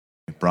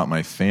brought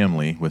my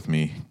family with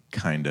me,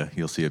 kinda.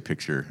 You'll see a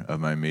picture of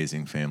my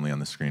amazing family on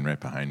the screen right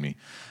behind me.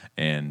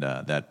 And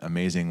that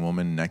amazing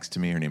woman next to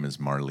me, her name is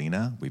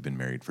Marlena. We've been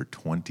married for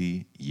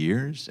 20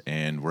 years,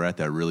 and we're at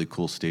that really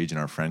cool stage in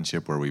our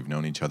friendship where we've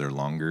known each other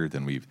longer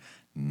than we've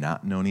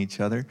not known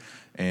each other.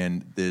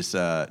 And this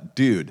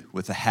dude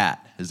with a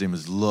hat, his name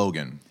is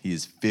Logan. He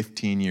is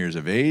 15 years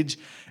of age,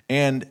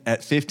 and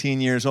at 15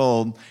 years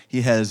old,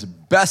 he has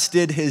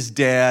bested his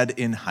dad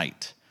in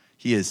height.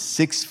 He is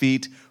 6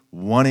 feet,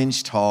 1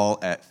 inch tall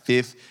at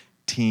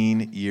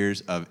 15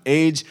 years of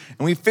age.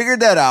 And we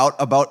figured that out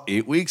about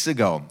 8 weeks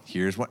ago.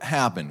 Here's what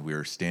happened. We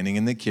were standing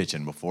in the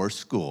kitchen before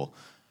school,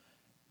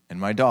 and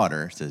my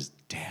daughter says,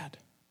 "Dad,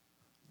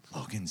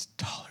 Logan's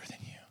taller than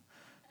you."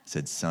 I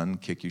said, "Son,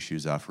 kick your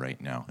shoes off right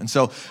now." And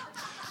so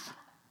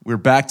we're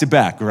back to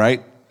back,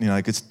 right?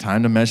 Like it's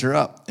time to measure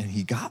up. And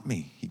he got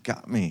me.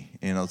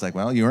 And I was like,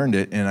 "Well, you earned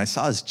it." And I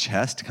saw his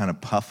chest kind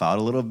of puff out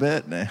a little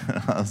bit. And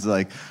I was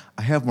like,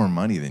 "I have more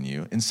money than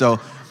you." And so,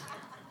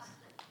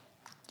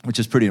 which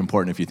is pretty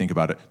important if you think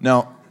about it.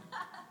 Now,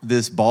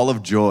 this ball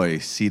of joy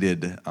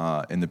seated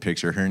in the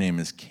picture, her name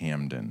is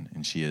Camden,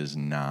 and she is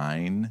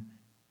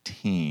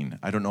 19.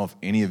 I don't know if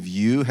any of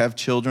you have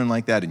children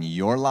like that in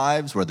your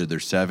lives, whether they're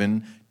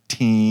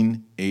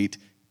 17,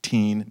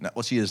 18.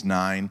 Well, she is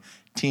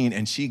 19,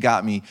 and she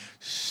got me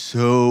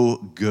so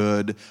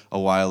good a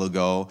while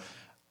ago,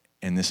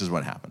 and this is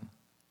what happened.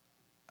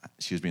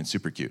 She was being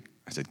super cute.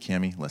 I said,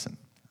 "Cammie, listen,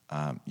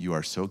 you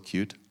are so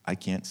cute, I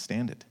can't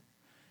stand it."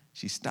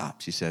 She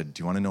stopped. She said,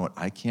 "Do you want to know what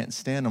I can't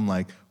stand?" I'm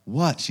like,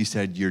 "What?" She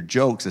said, "Your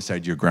jokes." I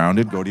said, "You're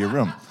grounded. Go to your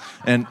room."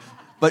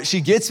 But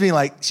she gets me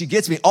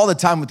all the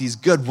time with these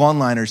good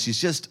one-liners. She's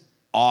just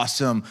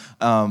awesome.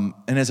 And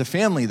as a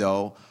family,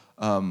 though,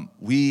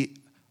 we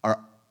are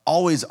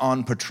always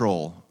on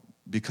patrol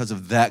because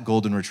of that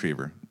golden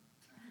retriever.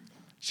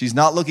 She's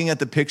not looking at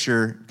the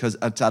picture because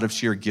it's out of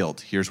sheer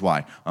guilt. Here's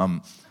why.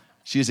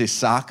 She is a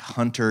sock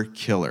hunter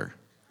killer.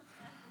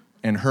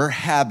 And her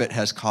habit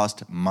has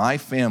cost my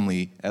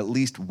family at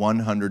least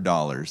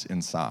 $100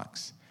 in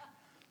socks.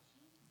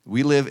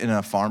 We live in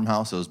a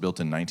farmhouse that was built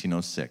in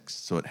 1906.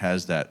 So it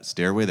has that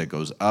stairway that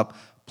goes up,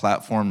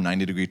 platform,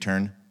 90-degree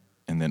turn,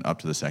 and then up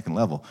to the second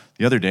level.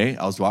 The other day,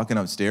 I was walking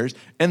upstairs,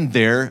 and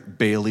there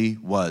Bailey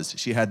was.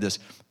 She had this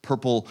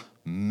purple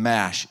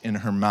mash in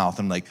her mouth.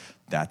 I'm like,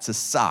 "That's a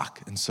sock."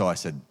 And so I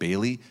said,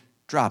 "Bailey,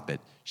 drop it."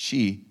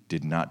 She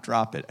did not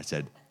drop it. I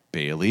said,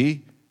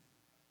 "Bailey,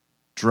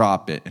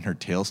 drop it." And her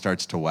tail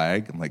starts to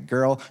wag. I'm like,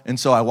 "Girl." And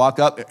so I walk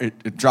up,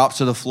 it drops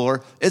to the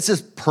floor. It's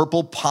this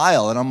purple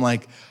pile. And I'm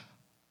like,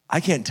 I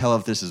can't tell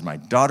if this is my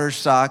daughter's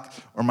sock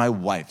or my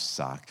wife's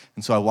sock.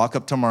 And so I walk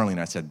up to Marlene.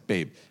 I said,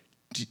 "Babe,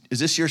 is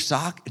this your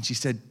sock?" And she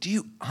said, "Do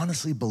you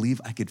honestly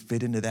believe I could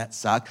fit into that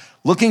sock?"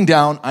 Looking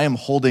down, I am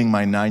holding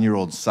my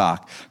 9-year-old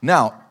sock.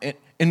 Now,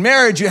 in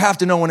marriage, you have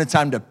to know when it's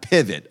time to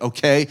pivot,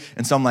 okay?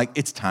 And so I'm like,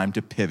 it's time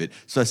to pivot.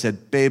 So I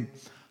said, "Babe,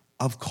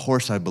 of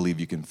course I believe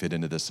you can fit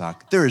into the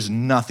sock. There is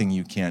nothing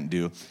you can't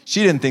do."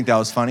 She didn't think that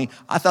was funny.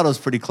 I thought it was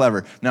pretty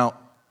clever. Now,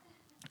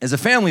 as a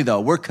family,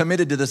 though, we're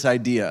committed to this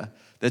idea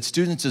that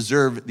students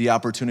deserve the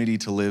opportunity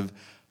to live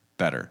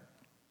better.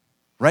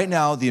 Right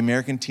now, the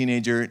American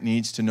teenager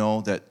needs to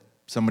know that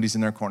somebody's in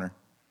their corner.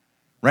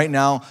 Right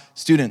now,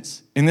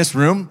 students in this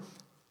room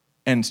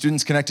and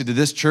students connected to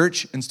this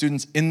church and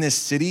students in this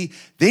city,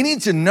 they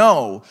need to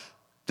know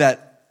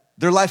that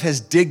their life has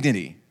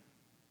dignity.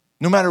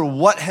 No matter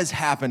what has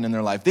happened in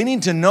their life, they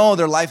need to know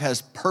their life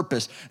has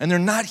purpose, and they're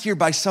not here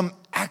by some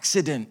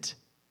accident.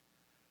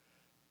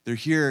 They're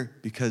here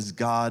because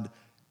God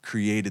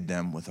created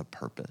them with a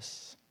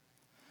purpose.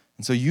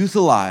 And so Youth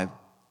Alive,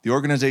 the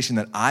organization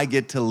that I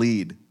get to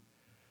lead,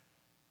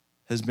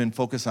 has been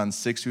focused on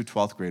 6th through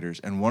 12th graders.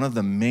 And one of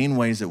the main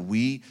ways that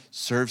we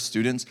serve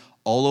students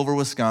all over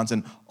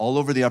Wisconsin, all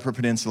over the Upper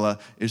Peninsula,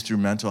 is through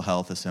mental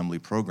health assembly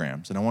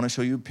programs. And I want to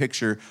show you a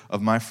picture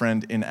of my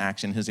friend in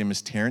action. His name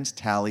is Terrence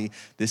Talley.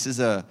 This is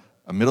a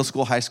middle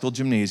school, high school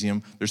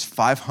gymnasium. There's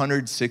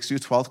 500 6th through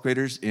 12th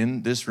graders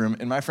in this room.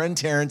 And my friend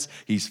Terrence,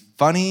 he's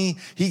funny.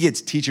 He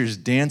gets teachers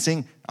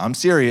dancing. I'm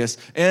serious.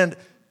 And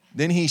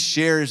then he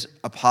shares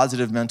a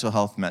positive mental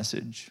health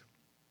message.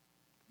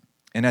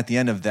 And at the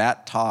end of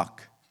that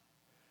talk,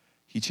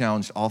 he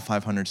challenged all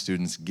 500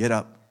 students, get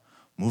up,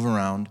 move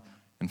around,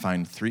 and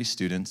find 3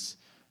 students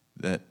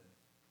that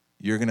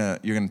you're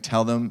gonna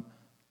tell them,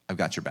 "I've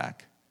got your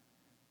back."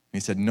 And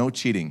he said, "No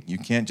cheating. You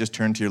can't just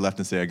turn to your left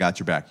and say, 'I got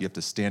your back.' You have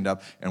to stand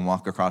up and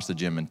walk across the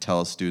gym and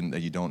tell a student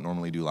that you don't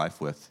normally do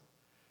life with,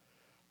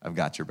 'I've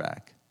got your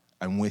back.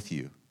 I'm with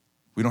you.'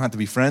 We don't have to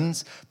be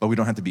friends, but we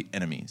don't have to be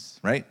enemies,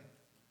 right?"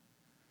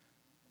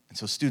 And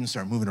so students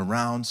start moving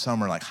around.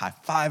 Some are like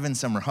high-fiving,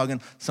 some are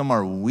hugging, some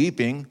are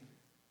weeping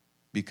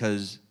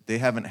because they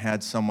haven't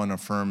had someone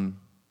affirm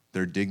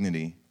their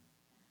dignity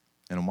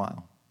in a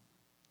while.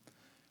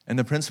 And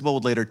the principal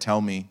would later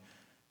tell me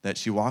that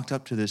she walked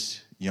up to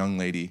this young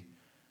lady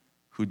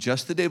who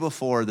just the day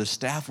before, the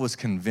staff was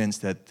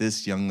convinced that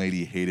this young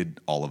lady hated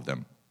all of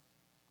them.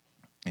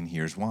 And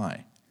here's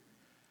why.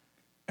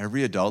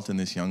 Every adult in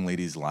this young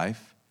lady's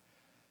life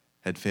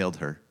had failed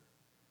her.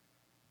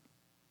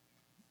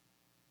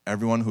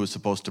 Everyone who was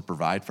supposed to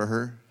provide for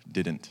her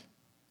didn't.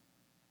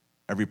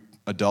 Every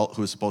adult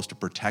who was supposed to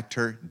protect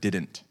her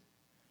didn't.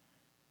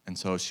 And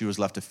so she was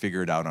left to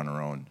figure it out on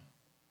her own.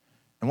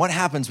 And what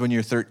happens when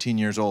you're 13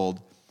 years old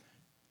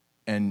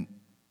and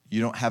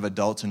you don't have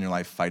adults in your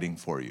life fighting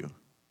for you?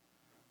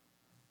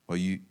 Well,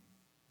 you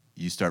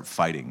start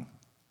fighting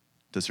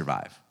to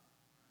survive.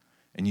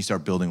 And you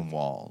start building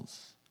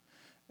walls.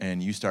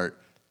 And you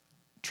start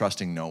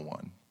trusting no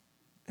one.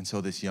 And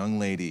so this young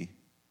lady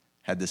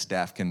had the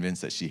staff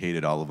convinced that she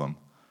hated all of them.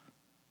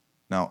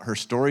 Now, her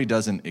story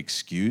doesn't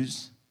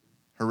excuse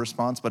her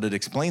response, but it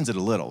explains it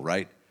a little,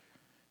 right?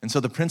 And so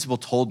the principal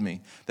told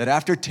me that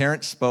after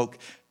Terrence spoke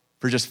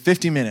for just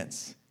 50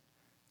 minutes,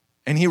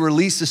 and he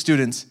released the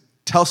students,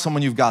 tell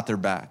someone you've got their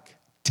back.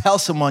 Tell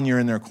someone you're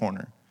in their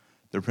corner.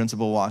 The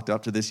principal walked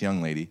up to this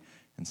young lady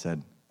and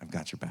said, I've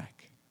got your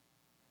back.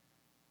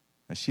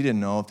 Now, she didn't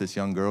know if this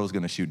young girl was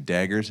going to shoot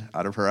daggers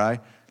out of her eye.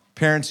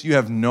 Parents, you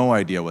have no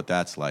idea what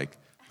that's like.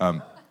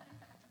 And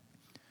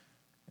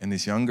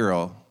this young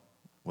girl,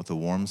 with a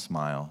warm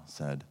smile,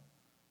 said,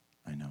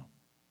 I know.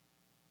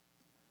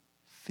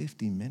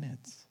 50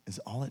 minutes is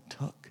all it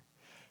took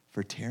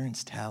for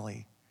Terrence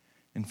Talley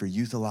and for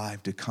Youth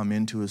Alive to come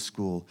into a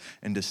school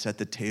and to set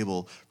the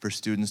table for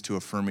students to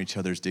affirm each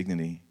other's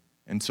dignity.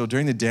 And so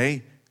during the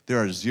day, there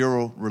are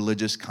 0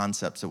 religious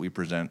concepts that we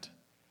present.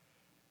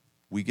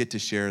 We get to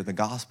share the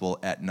gospel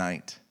at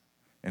night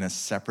in a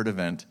separate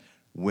event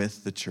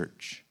with the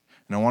church.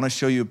 And I want to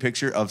show you a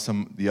picture of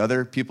some of the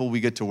other people we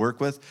get to work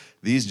with.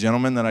 These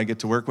gentlemen that I get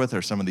to work with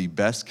are some of the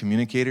best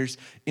communicators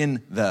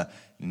in the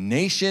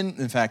nation.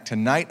 In fact,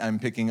 tonight I'm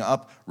picking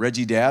up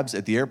Reggie Dabbs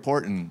at the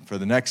airport, and for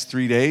the next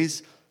 3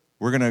 days,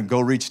 we're going to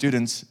go reach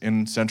students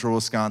in central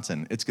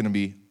Wisconsin. It's going to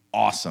be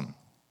awesome.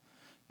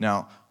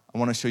 Now, I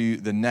want to show you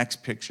the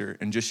next picture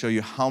and just show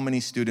you how many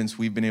students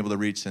we've been able to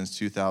reach since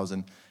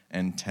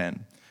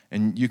 2010.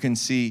 And you can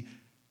see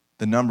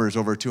the numbers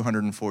over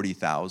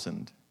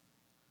 240,000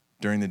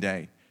 during the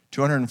day.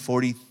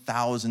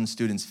 240,000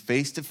 students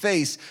face to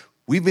face.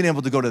 We've been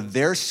able to go to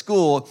their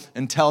school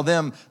and tell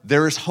them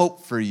there is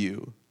hope for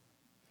you.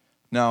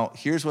 Now,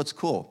 here's what's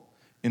cool.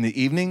 In the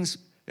evenings,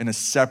 in a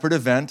separate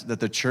event that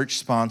the church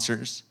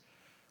sponsors,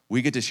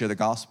 we get to share the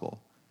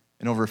gospel.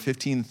 And over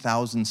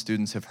 15,000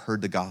 students have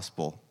heard the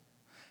gospel.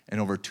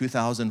 And over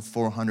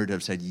 2,400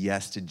 have said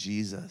yes to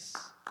Jesus.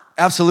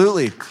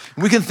 Absolutely.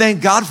 We can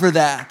thank God for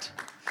that.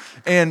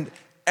 And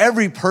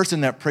every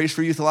person that prays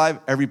for Youth Alive,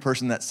 every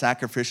person that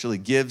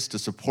sacrificially gives to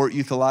support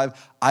Youth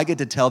Alive, I get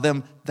to tell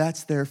them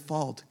that's their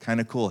fault. Kind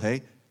of cool,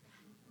 hey?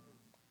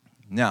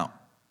 Now,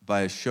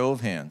 by a show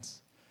of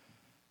hands,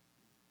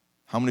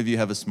 how many of you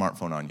have a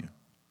smartphone on you?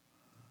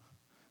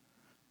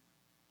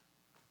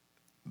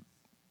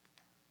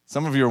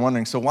 Some of you are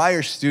wondering, so why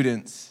are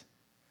students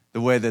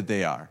the way that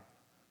they are?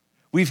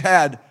 We've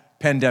had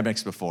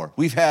pandemics before.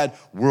 We've had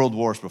world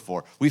wars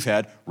before. We've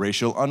had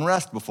racial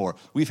unrest before.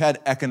 We've had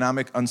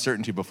economic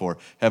uncertainty before.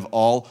 Have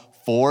all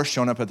 4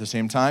 shown up at the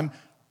same time?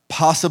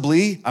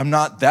 Possibly. I'm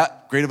not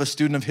that great of a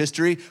student of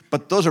history,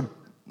 but those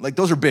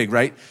are big,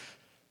 right?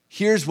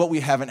 Here's what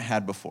we haven't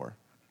had before.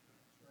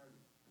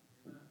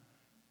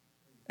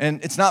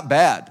 And it's not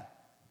bad.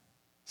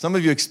 Some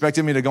of you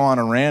expected me to go on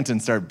a rant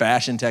and start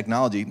bashing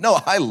technology. No,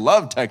 I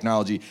love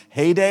technology.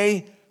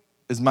 Heyday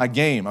is my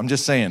game. I'm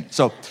just saying.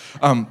 So,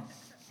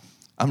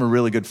 I'm a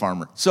really good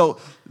farmer. So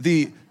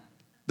the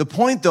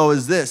point, though,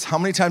 is this. How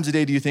many times a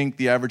day do you think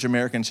the average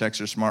American checks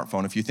their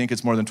smartphone? If you think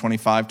it's more than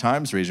 25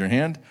 times, raise your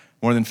hand.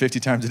 More than 50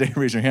 times a day,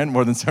 raise your hand.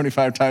 More than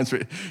 75 times.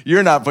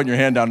 You're not putting your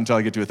hand down until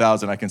I get to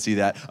 1,000. I can see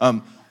that.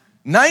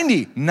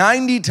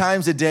 90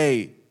 times a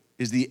day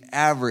is the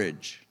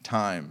average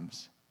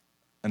times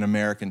an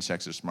American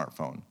checks their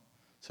smartphone.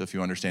 So if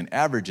you understand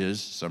averages,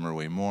 some are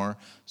way more,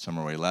 some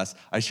are way less.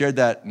 I shared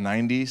that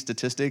 90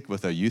 statistic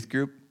with a youth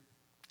group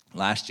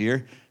last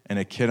year, and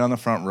a kid on the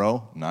front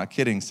row, not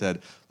kidding,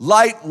 said,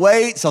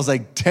 lightweight. So I was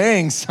like,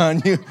 dang,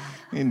 son, you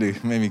need to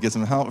maybe get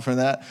some help for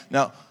that.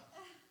 Now,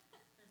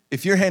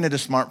 if you're handed a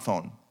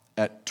smartphone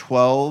at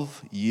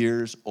 12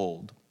 years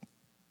old,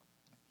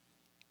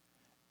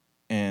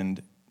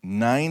 and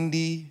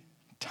 90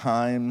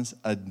 times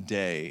a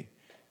day,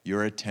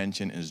 your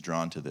attention is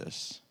drawn to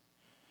this.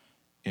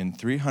 In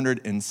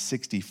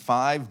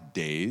 365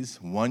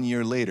 days, 1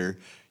 year later,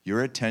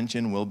 your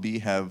attention will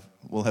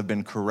have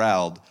been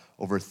corralled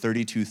over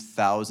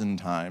 32,000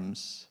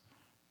 times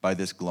by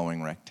this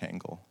glowing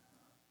rectangle.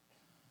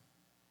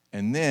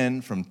 And then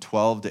from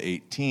 12 to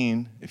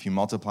 18, if you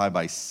multiply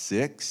by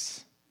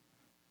 6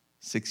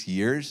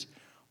 years,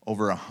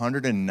 over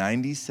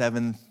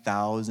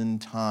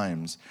 197,000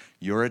 times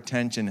your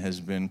attention has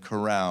been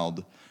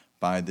corralled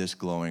by this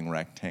glowing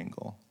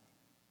rectangle.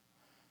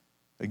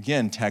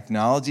 Again,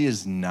 technology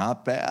is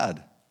not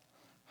bad.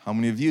 How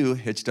many of you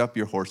hitched up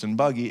your horse and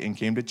buggy and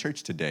came to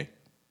church today?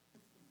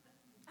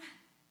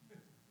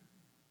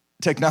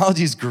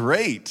 Technology is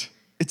great.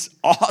 It's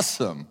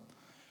awesome.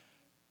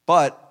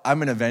 But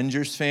I'm an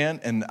Avengers fan,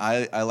 and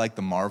I like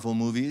the Marvel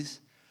movies.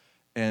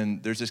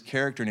 And there's this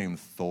character named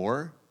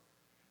Thor,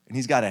 and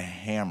he's got a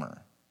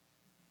hammer.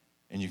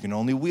 And you can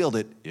only wield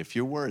it if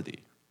you're worthy.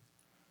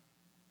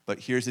 But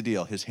here's the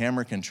deal. His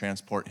hammer can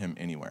transport him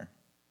anywhere.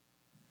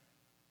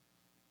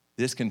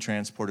 This can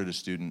transport a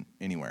student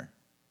anywhere.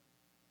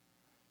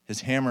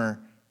 His hammer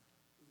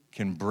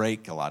can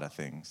break a lot of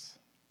things.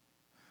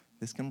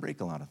 This can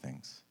break a lot of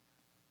things.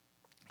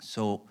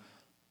 So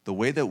the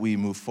way that we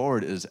move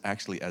forward is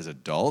actually as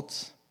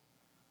adults,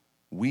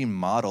 we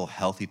model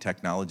healthy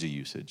technology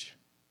usage.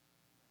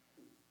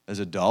 As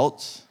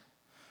adults,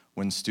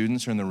 when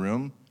students are in the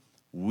room,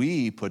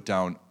 we put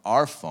down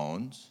our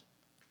phones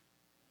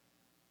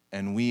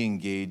and we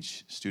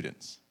engage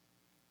students.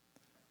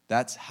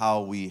 That's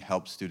how we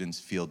help students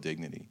feel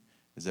dignity,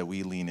 is that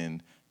we lean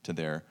into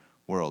their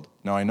world.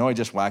 Now, I know I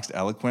just waxed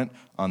eloquent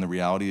on the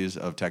realities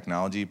of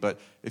technology, but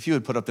if you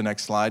would put up the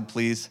next slide,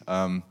 please.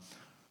 Follow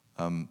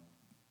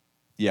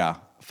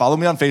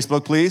me on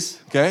Facebook, please,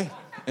 okay?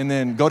 And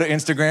then go to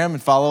Instagram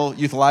and follow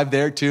Youth Alive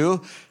there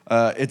too.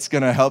 It's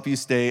gonna help you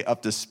stay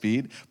up to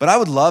speed. But I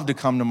would love to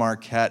come to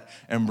Marquette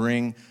and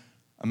bring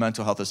a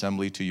mental health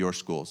assembly to your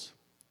schools.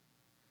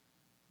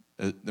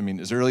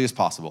 As early as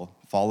possible.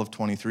 Fall of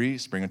 23,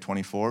 spring of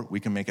 24,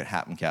 we can make it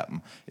happen,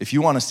 Captain. If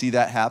you wanna see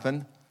that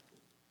happen,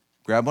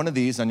 grab one of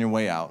these on your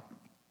way out.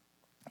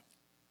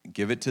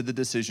 Give it to the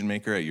decision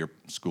maker at your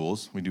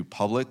schools. We do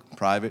public,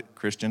 private,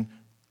 Christian.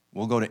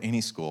 We'll go to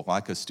any school.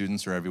 Why? Because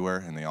students are everywhere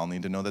and they all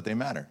need to know that they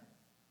matter.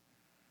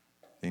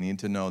 They need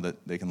to know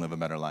that they can live a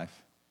better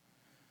life.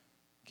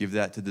 Give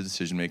that to the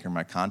decision maker.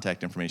 My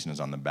contact information is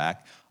on the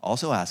back.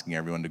 Also asking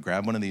everyone to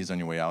grab one of these on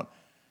your way out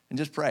and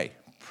just pray.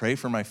 Pray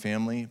for my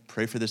family.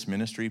 Pray for this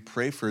ministry.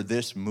 Pray for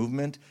this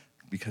movement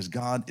because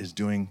God is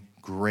doing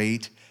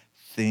great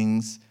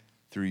things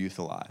through Youth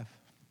Alive.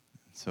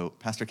 So,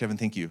 Pastor Kevin,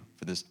 thank you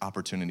for this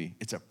opportunity.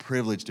 It's a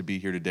privilege to be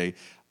here today.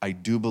 I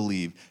do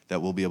believe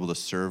that we'll be able to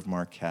serve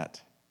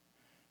Marquette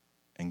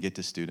and get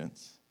to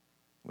students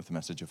with a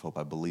message of hope.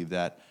 I believe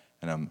that,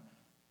 and I'm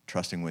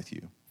trusting with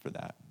you for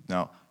that.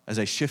 Now, as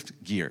I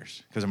shift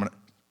gears, because I'm going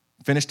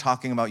to finish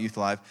talking about Youth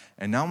Alive,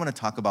 and now I'm going to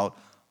talk about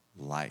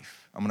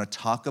life. I'm going to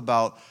talk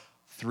about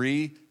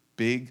 3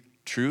 big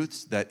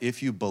truths that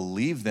if you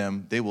believe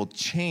them, they will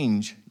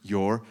change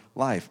your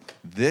life.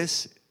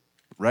 This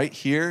right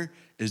here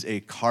is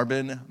a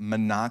carbon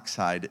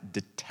monoxide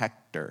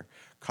detector.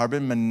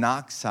 Carbon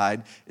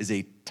monoxide is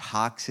a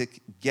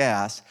toxic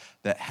gas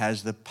that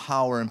has the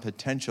power and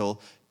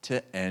potential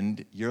to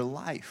end your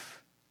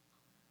life.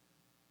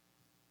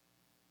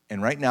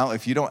 And right now,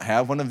 if you don't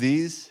have one of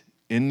these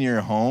in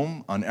your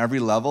home on every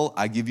level,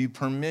 I give you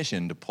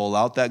permission to pull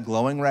out that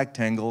glowing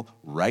rectangle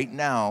right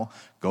now,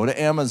 go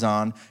to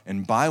Amazon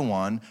and buy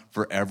one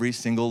for every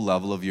single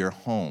level of your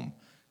home,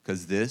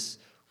 because this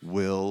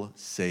will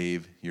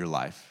save your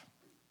life.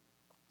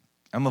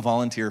 I'm a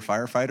volunteer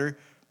firefighter,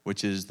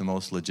 which is the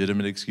most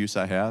legitimate excuse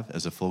I have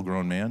as a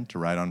full-grown man to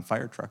ride on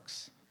fire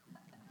trucks.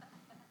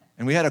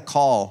 And we had a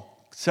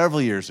call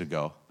several years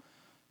ago,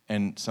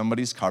 and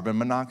somebody's carbon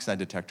monoxide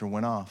detector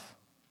went off.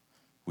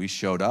 We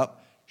showed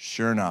up.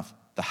 Sure enough,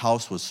 the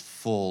house was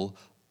full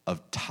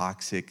of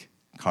toxic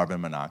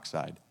carbon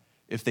monoxide.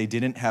 If they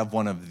didn't have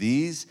one of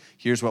these,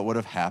 here's what would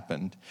have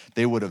happened.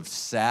 They would have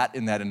sat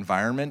in that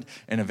environment,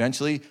 and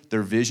eventually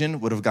their vision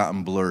would have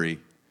gotten blurry.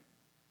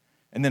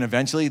 And then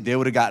eventually they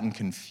would have gotten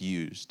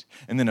confused.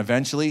 And then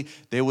eventually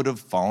they would have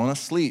fallen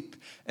asleep.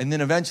 And then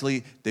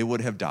eventually they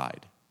would have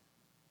died.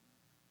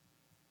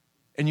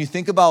 And you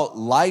think about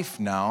life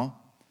now,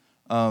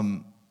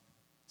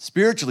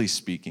 spiritually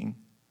speaking,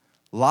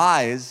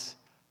 lies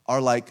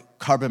are like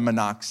carbon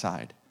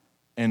monoxide.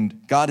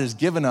 And God has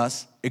given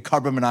us a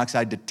carbon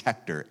monoxide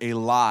detector, a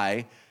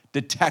lie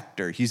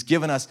detector. He's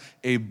given us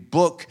a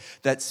book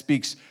that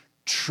speaks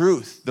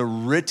truth. The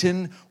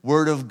written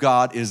word of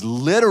God is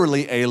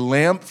literally a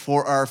lamp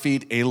for our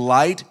feet, a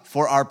light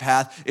for our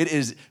path. It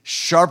is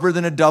sharper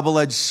than a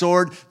double-edged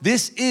sword.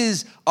 This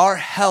is our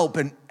help.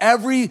 And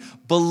every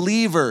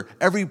believer,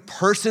 every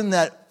person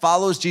that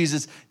follows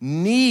Jesus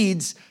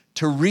needs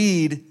to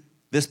read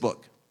this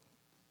book.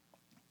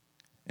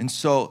 And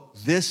so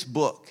this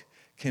book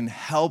can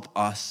help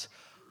us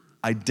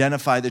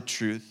identify the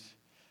truth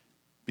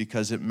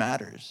because it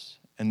matters.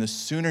 And the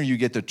sooner you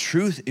get the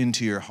truth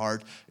into your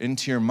heart,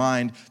 into your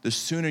mind, the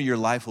sooner your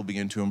life will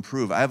begin to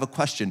improve. I have a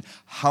question.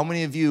 How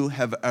many of you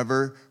have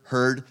ever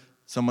heard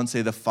someone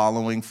say the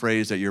following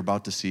phrase that you're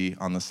about to see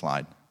on the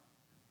slide?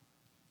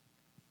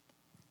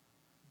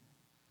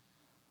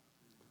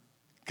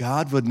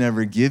 God would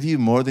never give you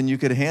more than you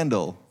could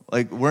handle.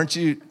 Like, weren't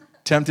you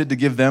tempted to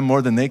give them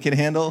more than they could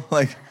handle?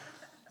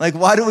 Like,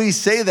 why do we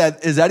say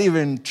that? Is that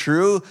even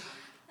true?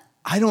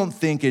 I don't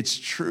think it's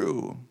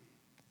true.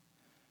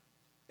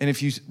 And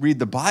if you read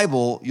the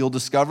Bible, you'll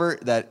discover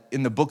that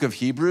in the book of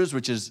Hebrews,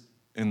 which is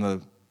in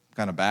the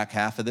kind of back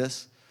half of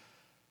this,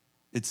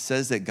 it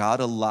says that God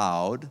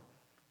allowed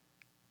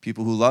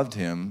people who loved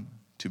him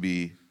to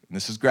be, and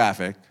this is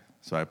graphic,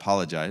 so I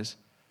apologize,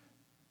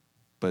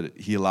 but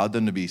he allowed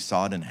them to be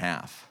sawed in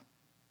half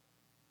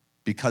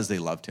because they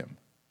loved him.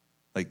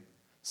 Like,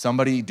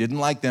 Somebody didn't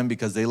like them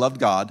because they loved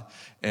God,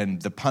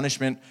 and the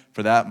punishment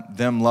for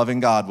them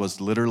loving God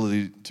was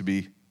literally to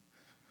be,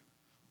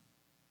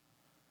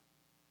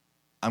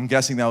 I'm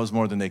guessing that was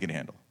more than they could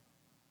handle.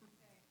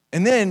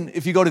 And then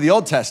if you go to the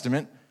Old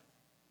Testament,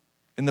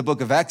 in the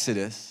book of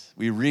Exodus,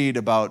 we read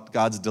about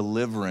God's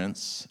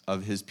deliverance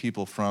of his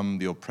people from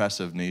the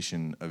oppressive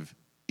nation of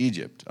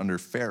Egypt under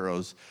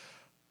Pharaoh's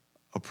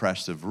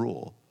oppressive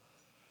rule.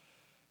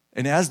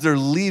 And as they're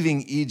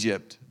leaving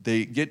Egypt,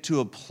 they get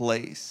to a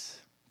place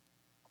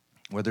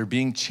where they're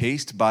being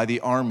chased by the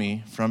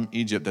army from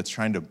Egypt that's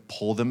trying to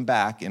pull them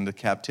back into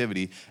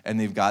captivity, and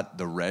they've got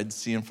the Red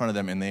Sea in front of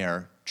them, and they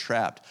are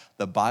trapped.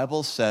 The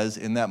Bible says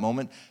in that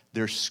moment,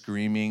 they're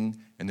screaming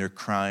and they're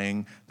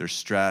crying, they're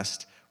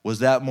stressed. Was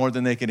that more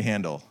than they could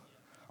handle?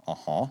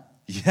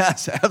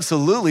 Yes,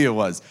 absolutely it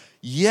was.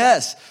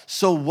 Yes.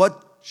 So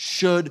what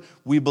should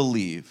we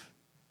believe?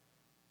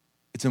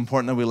 It's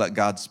important that we let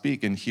God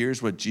speak. And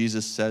here's what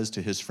Jesus says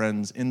to his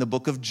friends in the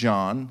book of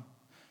John,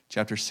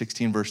 chapter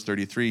 16, verse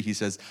 33. He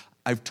says,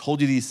 I've told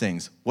you these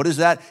things. What is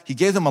that? He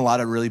gave them a lot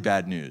of really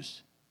bad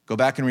news. Go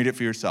back and read it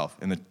for yourself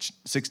in the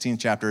 16th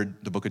chapter,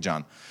 the book of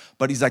John.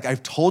 But he's like,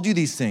 I've told you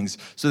these things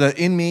so that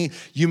in me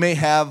you may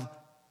have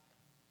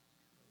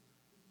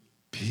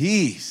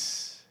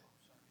peace.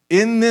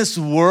 In this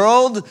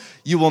world,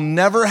 you will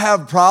never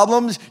have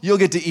problems. You'll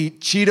get to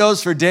eat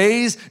Cheetos for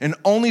days and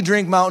only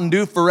drink Mountain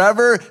Dew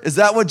forever. Is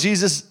that what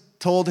Jesus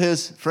told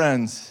his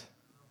friends?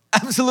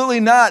 Absolutely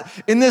not.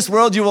 In this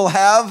world, you will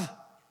have,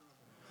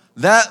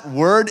 that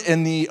word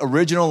in the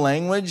original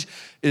language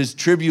is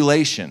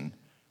tribulation,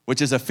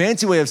 which is a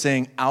fancy way of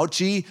saying,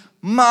 ouchie,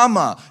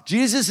 mama.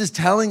 Jesus is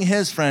telling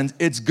his friends,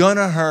 it's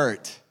gonna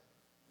hurt.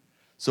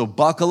 So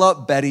buckle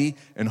up, Betty,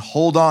 and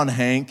hold on,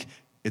 Hank.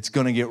 It's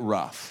gonna get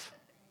rough.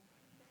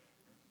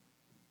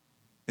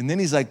 And then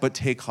he's like, but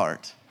take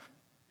heart.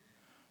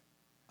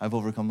 I've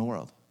overcome the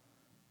world.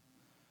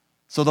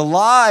 So the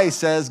lie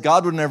says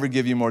God would never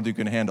give you more than you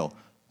can handle.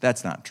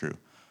 That's not true.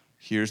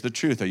 Here's the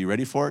truth. Are you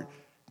ready for it?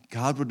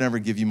 God would never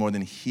give you more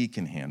than he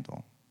can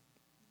handle.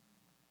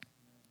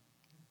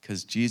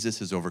 Because Jesus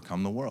has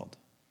overcome the world.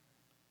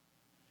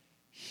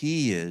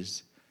 He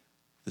is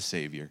the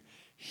Savior.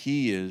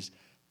 He is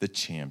the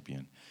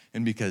champion.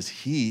 And because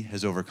he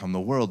has overcome the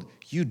world,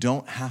 you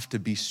don't have to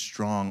be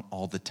strong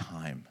all the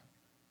time.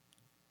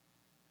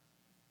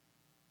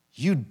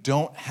 You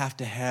don't have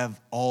to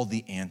have all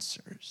the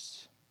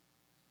answers.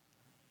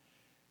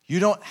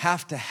 You don't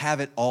have to have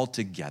it all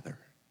together.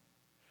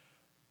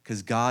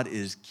 Because God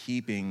is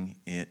keeping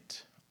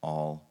it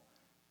all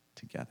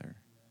together.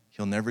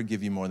 He'll never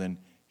give you more than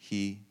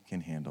he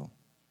can handle.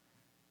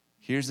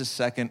 Here's the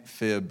second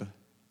fib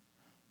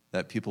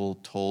that people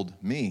told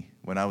me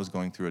when I was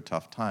going through a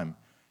tough time.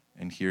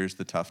 And here's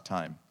the tough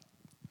time.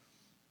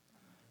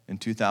 In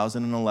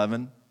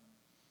 2011,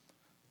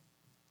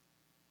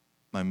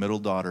 my middle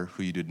daughter,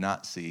 who you did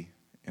not see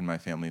in my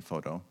family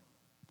photo,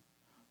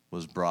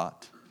 was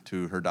brought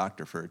to her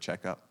doctor for a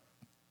checkup.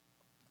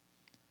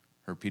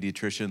 Her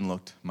pediatrician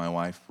looked my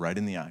wife right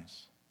in the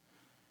eyes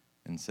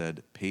and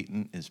said,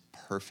 Peyton is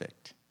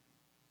perfect.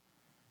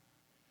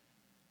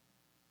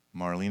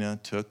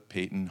 Marlena took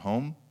Peyton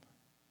home.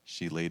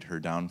 She laid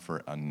her down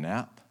for a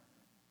nap.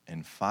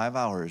 And 5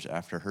 hours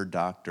after her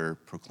doctor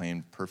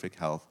proclaimed perfect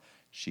health,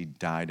 she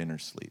died in her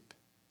sleep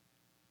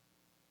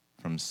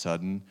from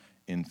sudden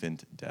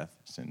infant death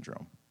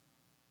syndrome.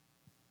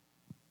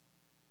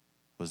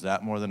 Was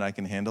that more than I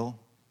can handle?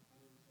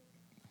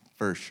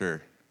 For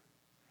sure.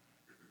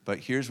 But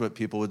here's what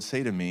people would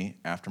say to me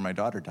after my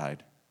daughter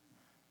died.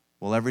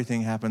 Well,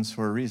 everything happens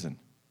for a reason.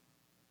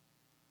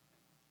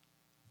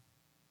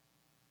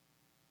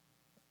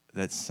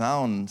 That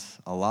sounds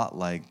a lot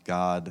like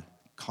God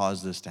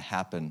caused this to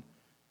happen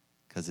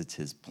because it's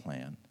his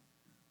plan.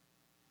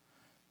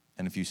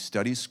 And if you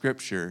study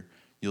Scripture,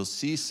 you'll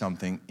see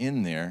something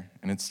in there,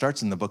 and it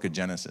starts in the book of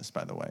Genesis,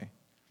 by the way.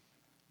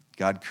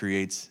 God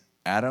creates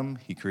Adam,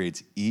 he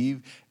creates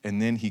Eve,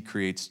 and then he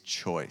creates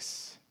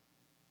choice.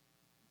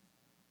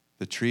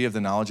 The tree of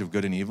the knowledge of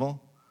good and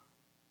evil,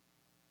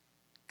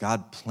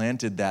 God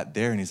planted that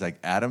there, and he's like,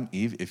 Adam,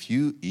 Eve, if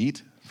you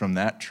eat from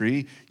that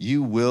tree,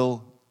 you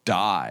will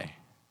die.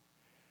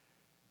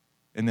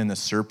 And then the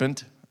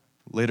serpent,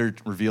 later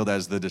revealed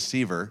as the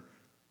deceiver,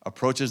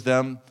 approaches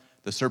them.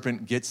 The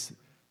serpent gets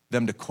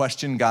them to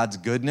question God's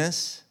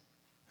goodness.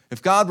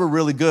 If God were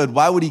really good,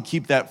 why would he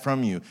keep that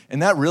from you?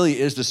 And that really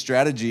is the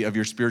strategy of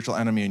your spiritual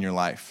enemy in your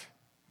life.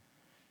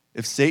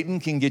 If Satan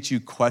can get you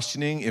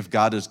questioning if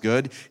God is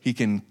good, he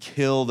can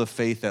kill the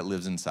faith that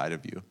lives inside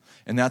of you.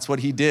 And that's what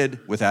he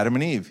did with Adam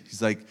and Eve.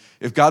 He's like,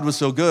 if God was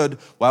so good,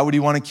 why would he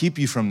want to keep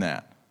you from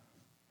that?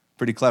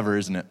 Pretty clever,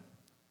 isn't it?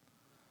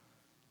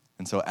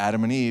 And so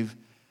Adam and Eve,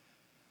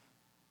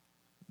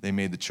 they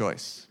made the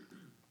choice.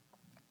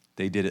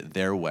 They did it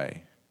their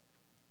way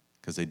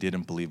because they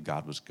didn't believe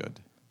God was good.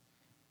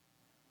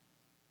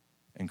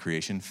 And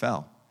creation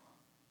fell.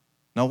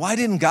 Now, why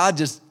didn't God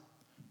just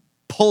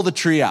pull the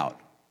tree out?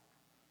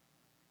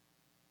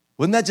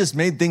 Wouldn't that just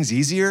made things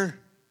easier?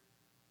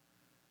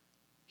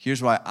 Here's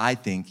why I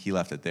think he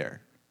left it there.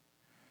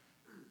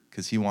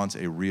 Because he wants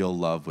a real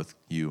love with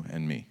you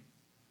and me.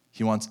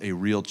 He wants a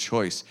real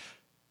choice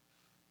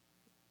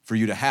for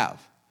you to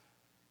have.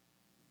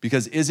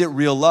 Because is it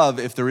real love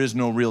if there is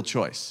no real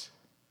choice?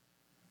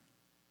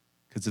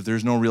 Because if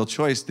there's no real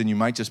choice, then you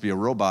might just be a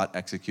robot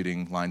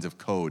executing lines of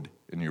code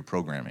in your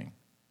programming.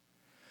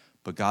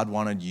 But God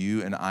wanted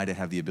you and I to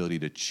have the ability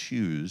to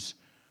choose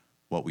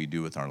what we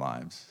do with our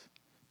lives,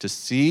 to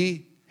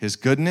see his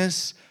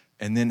goodness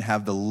and then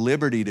have the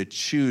liberty to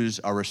choose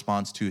our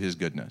response to his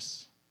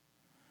goodness.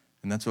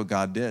 And that's what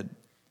God did.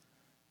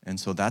 And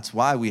so that's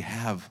why we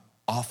have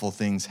awful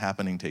things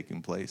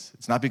taking place.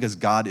 It's not because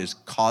God is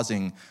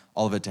causing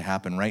all of it to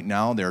happen. Right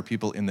now, there are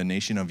people in the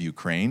nation of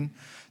Ukraine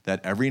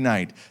that every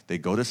night they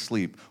go to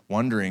sleep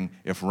wondering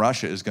if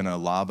Russia is going to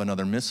lob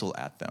another missile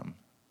at them.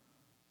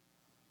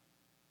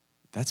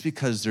 That's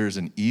because there's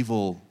an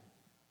evil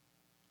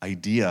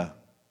idea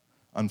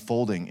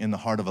unfolding in the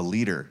heart of a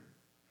leader.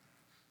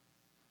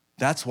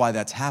 That's why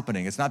that's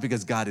happening. It's not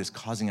because God is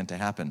causing it to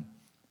happen.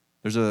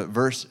 There's a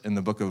verse in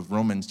the book of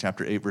Romans,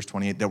 chapter 8, verse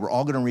 28, that we're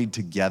all going to read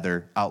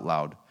together out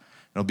loud.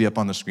 It'll be up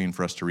on the screen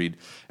for us to read.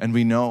 And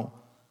we know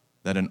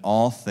that in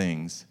all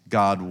things,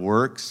 God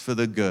works for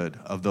the good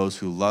of those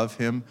who love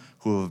him,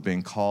 who have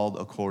been called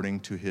according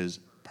to his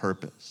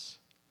purpose.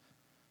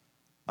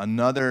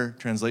 Another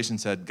translation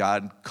said,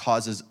 God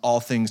causes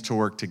all things to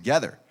work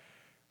together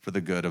for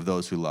the good of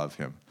those who love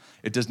him.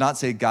 It does not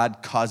say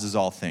God causes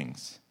all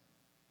things.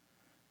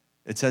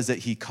 It says that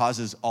he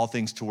causes all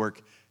things to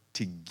work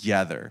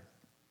together.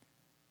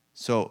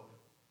 So,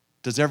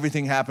 does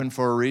everything happen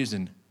for a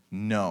reason?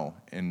 No.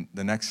 And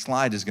the next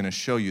slide is going to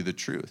show you the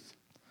truth.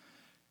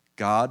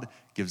 God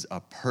gives a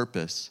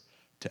purpose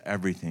to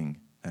everything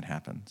that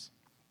happens.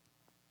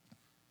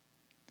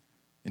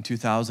 In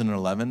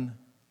 2011,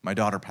 my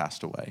daughter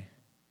passed away.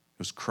 It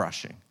was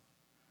crushing.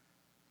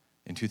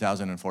 In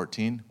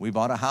 2014, we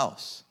bought a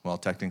house. Well,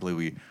 technically,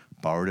 we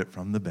borrowed it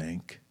from the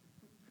bank.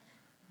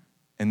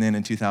 And then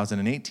in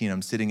 2018,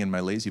 I'm sitting in my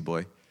Lazy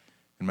Boy,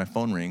 and my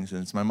phone rings,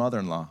 and it's my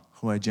mother-in-law,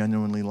 who I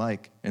genuinely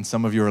like. And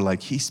some of you are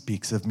like, he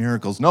speaks of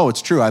miracles. No,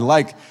 it's true. I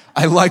like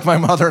my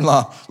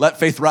mother-in-law. Let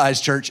faith rise,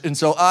 church. And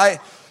so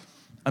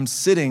I'm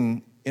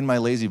sitting in my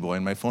Lazy Boy,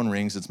 and my phone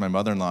rings. It's my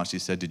mother-in-law. She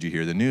said, did you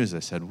hear the news? I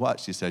said, what?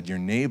 She said, your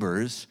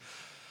neighbor's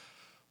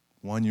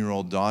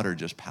 1-year-old daughter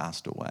just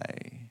passed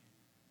away.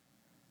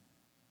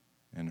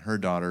 And her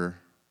daughter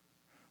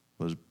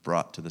was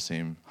brought to the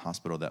same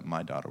hospital that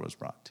my daughter was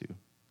brought to.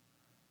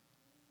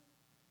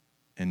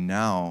 And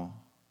now,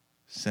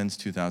 since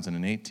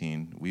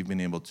 2018, we've been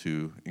able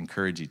to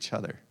encourage each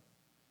other.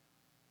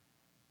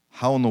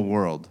 How in the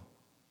world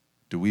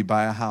do we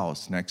buy a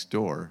house next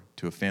door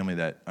to a family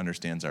that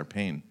understands our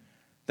pain?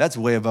 That's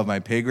way above my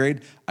pay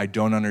grade. I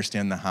don't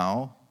understand the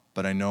how,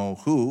 but I know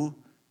who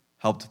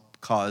helped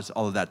cause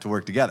all of that to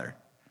work together.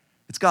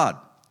 It's God.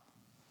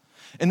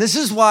 And this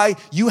is why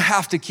you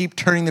have to keep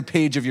turning the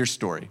page of your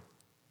story.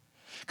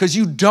 Because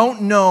you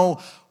don't know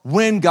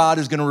when God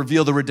is going to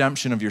reveal the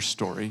redemption of your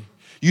story.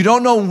 You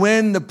don't know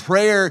when the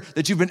prayer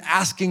that you've been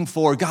asking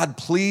for, God,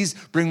 please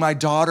bring my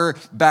daughter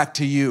back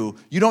to you.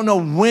 You don't know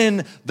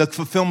when the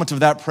fulfillment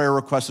of that prayer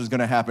request is going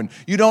to happen.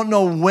 You don't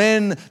know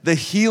when the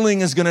healing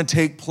is going to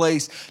take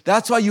place.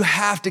 That's why you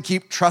have to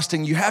keep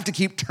trusting. You have to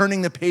keep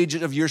turning the page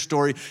of your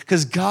story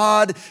because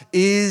God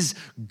is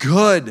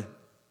good,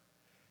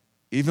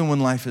 even when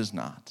life is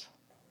not.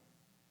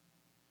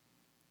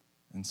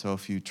 And so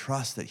if you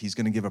trust that he's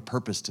going to give a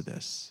purpose to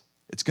this,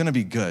 it's going to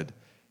be good.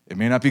 It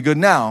may not be good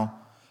now,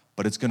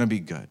 but it's going to be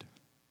good.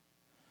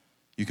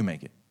 You can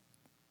make it.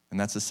 And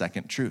that's the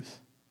second truth.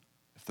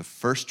 If the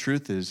first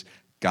truth is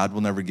God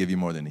will never give you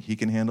more than he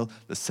can handle,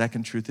 the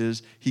second truth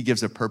is he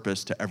gives a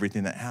purpose to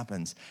everything that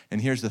happens.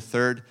 And here's the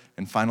third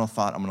and final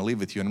thought I'm going to leave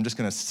with you, and I'm just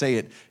going to say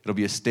it. It'll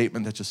be a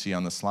statement that you'll see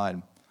on the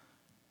slide.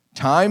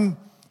 Time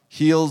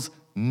heals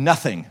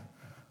nothing.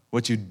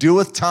 What you do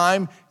with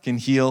time can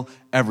heal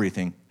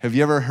everything. Have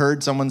you ever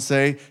heard someone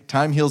say,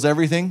 time heals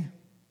everything?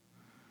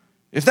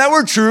 If that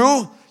were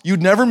true,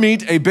 you'd never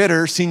meet a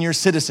bitter senior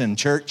citizen,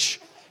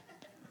 church.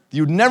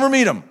 You'd never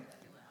meet him.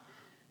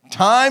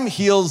 Time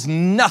heals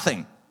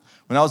nothing.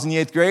 When I was in the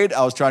 8th grade,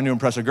 I was trying to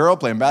impress a girl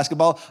playing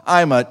basketball.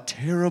 I'm a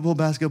terrible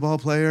basketball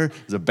player. It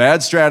was a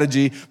bad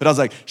strategy, but I was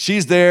like,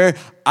 she's there.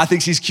 I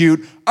think she's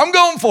cute. I'm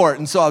going for it.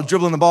 And so I was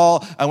dribbling the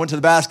ball. I went to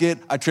the basket.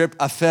 I tripped.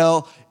 I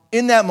fell.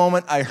 In that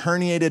moment, I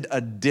herniated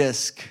a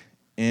disc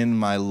in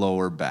my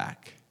lower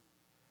back.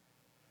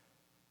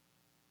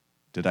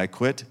 Did I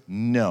quit?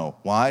 No.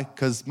 Why?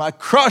 Because my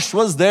crush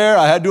was there.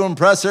 I had to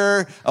impress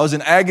her. I was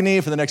in agony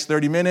for the next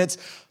 30 minutes,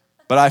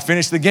 but I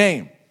finished the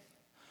game.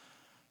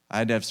 I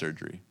had to have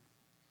surgery.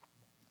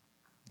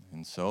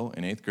 And so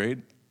in 8th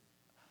grade,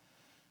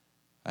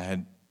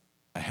 I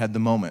had the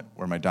moment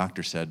where my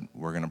doctor said,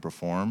 we're going to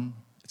perform,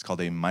 it's called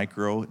a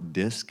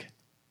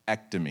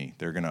microdiscectomy.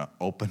 They're going to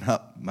open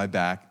up my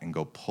back and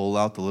go pull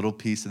out the little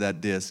piece of that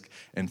disc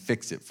and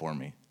fix it for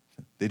me.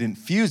 They didn't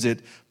fuse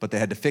it, but they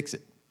had to fix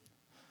it.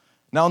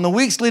 Now, in the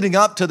weeks leading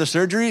up to the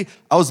surgery,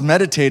 I was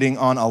meditating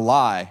on a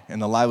lie,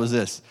 and the lie was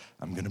this: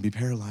 I'm gonna be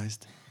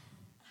paralyzed.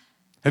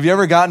 Have you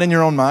ever gotten in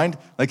your own mind?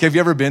 Like, have you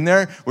ever been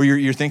there where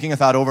you're thinking a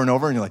thought over and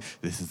over and you're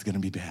like, this is gonna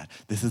be bad,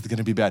 this is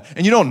gonna be bad.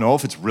 And you don't know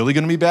if it's really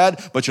gonna be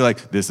bad, but you're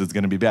like, this is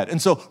gonna be bad.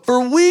 And so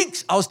for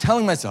weeks, I was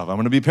telling myself, I'm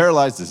gonna be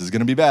paralyzed, this is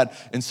gonna be bad.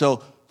 And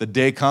so the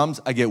day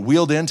comes, I get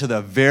wheeled into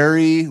the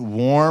very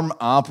warm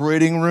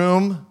operating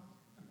room,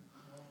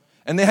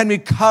 and they had me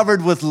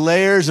covered with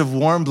layers of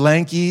warm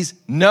blankies.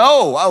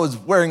 No, I was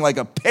wearing like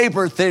a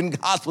paper-thin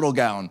hospital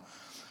gown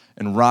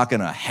and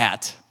rocking a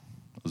hat.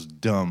 It was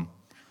dumb.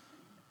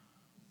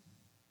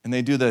 And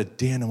they do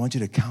Dan, I want you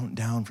to count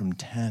down from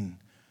 10.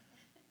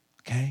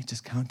 Okay,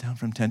 just count down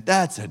from 10.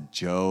 That's a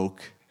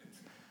joke.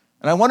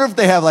 And I wonder if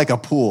they have like a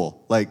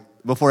pool, like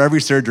before every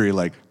surgery,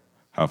 like,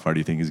 how far do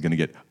you think he's gonna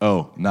get?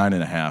 Oh,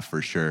 9.5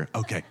 for sure.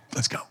 Okay,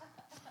 let's go.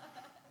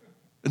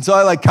 And so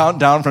I like count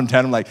down from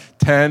 10. I'm like,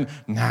 10,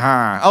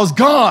 nah. I was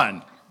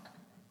gone.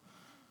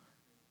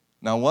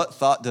 Now, what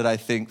thought did I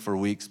think for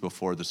weeks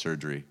before the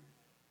surgery?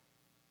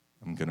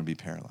 I'm gonna be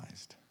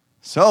paralyzed.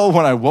 So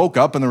when I woke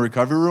up in the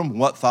recovery room,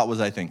 what thought was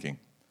I thinking?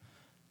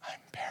 I'm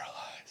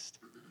paralyzed.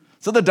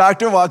 So the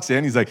doctor walks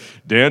in, he's like,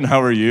 Dan,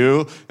 how are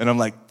you? And I'm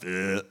like,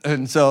 ugh.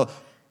 And so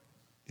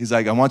he's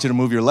like, I want you to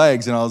move your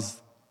legs. And I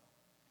was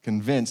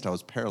convinced I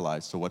was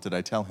paralyzed. So what did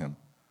I tell him?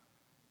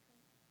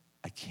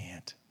 I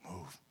can't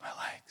move my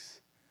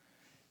legs.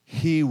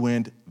 He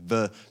went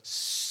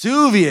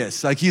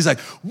Vesuvius. Like, he's like,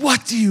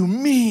 what do you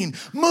mean?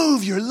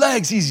 Move your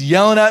legs. He's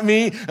yelling at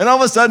me. And all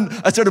of a sudden,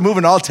 I started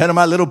moving all 10 of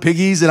my little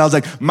piggies. And I was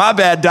like, my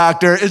bad,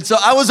 doctor. And so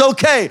I was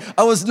okay.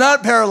 I was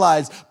not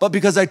paralyzed. But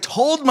because I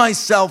told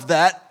myself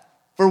that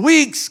for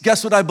weeks,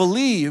 guess what I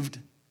believed?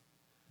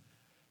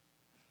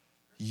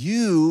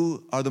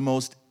 You are the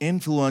most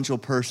influential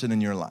person in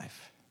your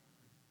life.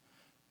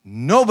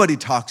 Nobody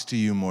talks to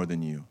you more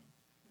than you.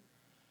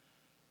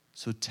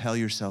 So tell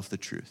yourself the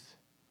truth.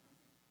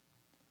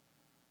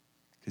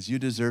 Because you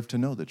deserve to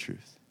know the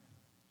truth.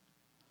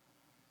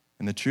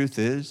 And the truth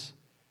is,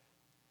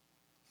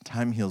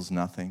 time heals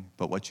nothing,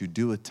 but what you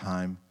do with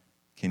time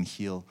can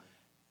heal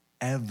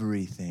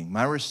everything.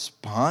 My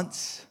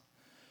response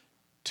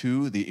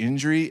to the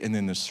injury and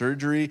then the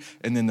surgery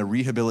and then the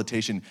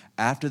rehabilitation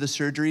after the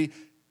surgery,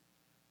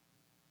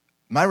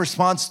 my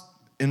response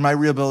in my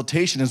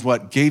rehabilitation is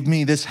what gave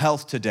me this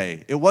health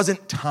today. It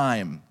wasn't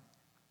time.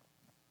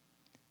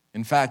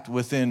 In fact,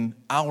 within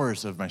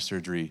hours of my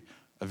surgery,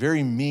 a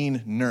very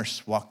mean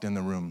nurse walked in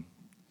the room.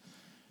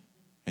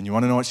 And you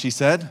want to know what she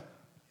said?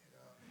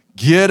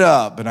 Get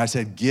up. And I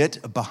said,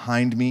 get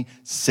behind me,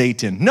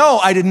 Satan. No,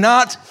 I did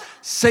not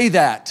say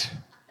that.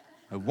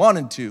 I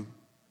wanted to.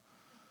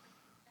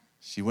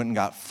 She went and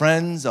got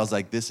friends. I was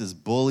like, this is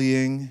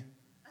bullying.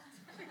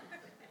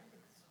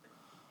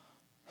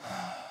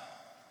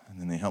 And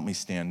then they helped me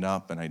stand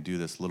up, and I do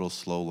this little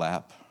slow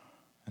lap.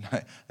 And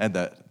I had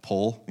that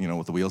pole,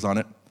 with the wheels on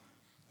it,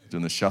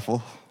 doing the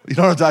shuffle. You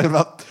know what I'm talking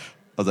about?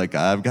 I was like,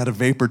 I've got a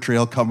vapor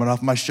trail coming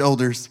off my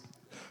shoulders.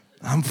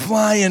 I'm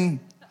flying.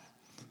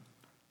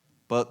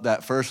 But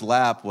that first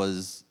lap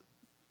was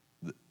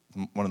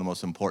one of the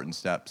most important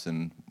steps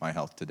in my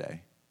health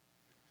today.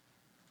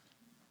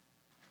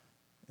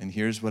 And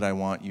here's what I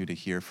want you to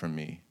hear from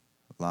me,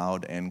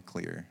 loud and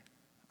clear.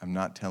 I'm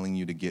not telling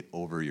you to get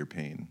over your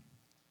pain.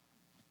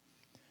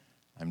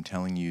 I'm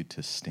telling you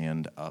to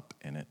stand up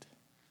in it.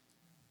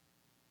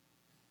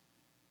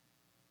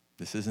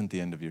 This isn't the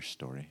end of your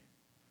story.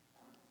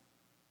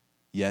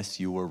 Yes,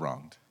 you were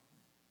wronged.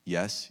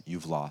 Yes,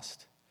 you've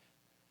lost.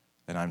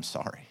 And I'm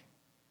sorry.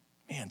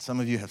 Man,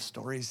 some of you have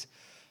stories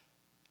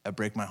that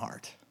break my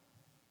heart.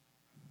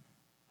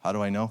 How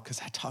do I know? Because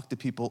I talk to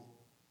people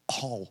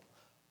all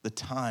the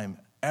time,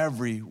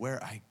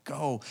 everywhere I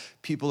go.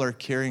 People are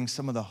carrying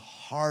some of the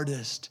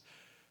hardest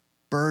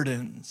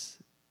burdens,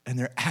 and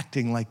they're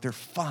acting like they're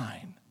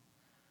fine.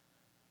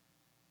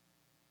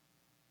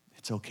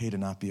 It's okay to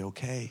not be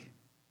okay,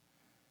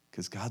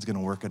 because God's going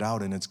to work it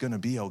out, and it's going to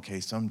be okay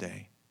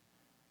someday.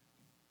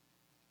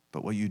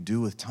 But what you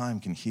do with time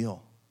can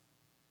heal,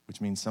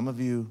 which means some of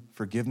you,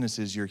 forgiveness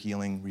is your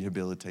healing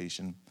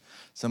rehabilitation.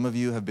 Some of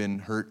you have been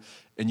hurt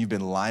and you've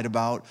been lied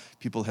about.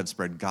 People have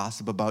spread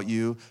gossip about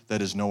you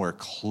that is nowhere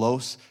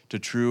close to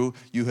true.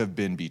 You have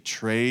been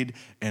betrayed,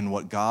 and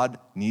what God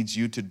needs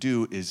you to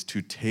do is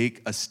to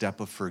take a step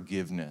of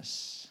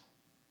forgiveness.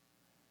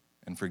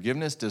 And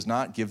forgiveness does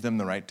not give them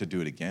the right to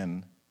do it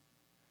again.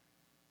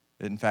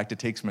 In fact, it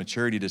takes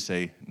maturity to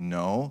say,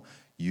 no,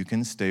 you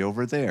can stay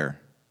over there.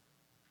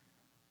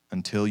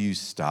 Until you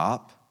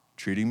stop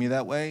treating me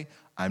that way,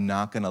 I'm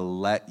not going to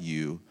let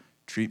you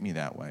treat me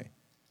that way.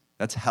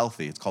 That's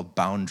healthy. It's called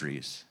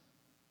boundaries.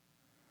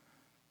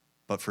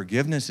 But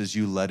forgiveness is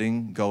you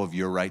letting go of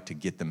your right to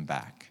get them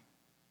back.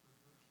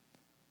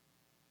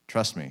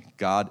 Trust me,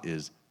 God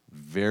is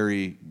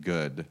very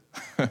good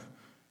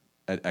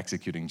at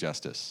executing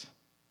justice.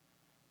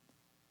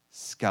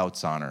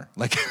 Scout's honor.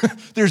 Like,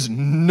 there's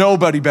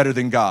nobody better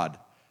than God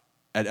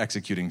at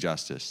executing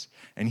justice.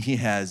 And he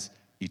has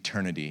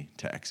eternity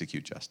to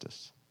execute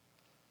justice.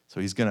 So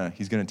he's gonna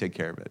take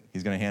care of it.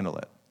 He's gonna handle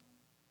it.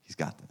 He's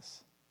got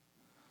this.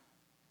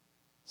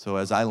 So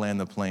as I land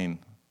the plane,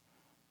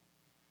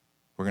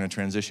 we're gonna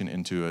transition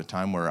into a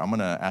time where I'm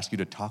gonna ask you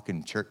to talk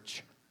in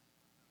church.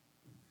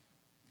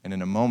 And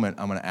in a moment,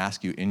 I'm gonna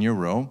ask you in your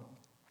row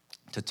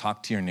to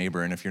talk to your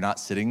neighbor. And if you're not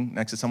sitting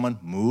next to someone,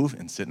 move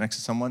and sit next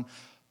to someone.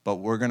 But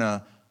we're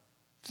gonna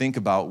think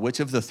about which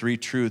of the three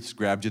truths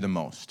grabbed you the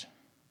most.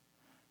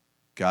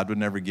 God would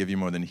never give you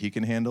more than he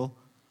can handle.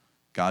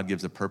 God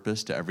gives a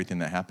purpose to everything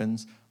that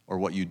happens, or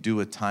what you do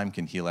with time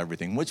can heal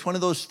everything. Which one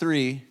of those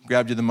three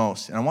grabbed you the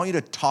most? And I want you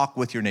to talk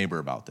with your neighbor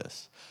about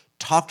this.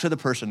 Talk to the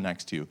person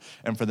next to you.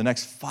 And for the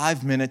next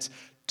 5 minutes,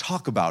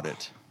 talk about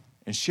it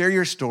and share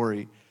your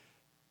story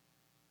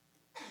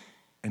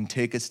and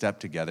take a step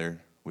together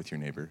with your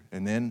neighbor.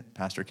 And then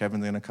Pastor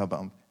Kevin's going to come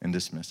up and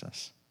dismiss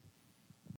us.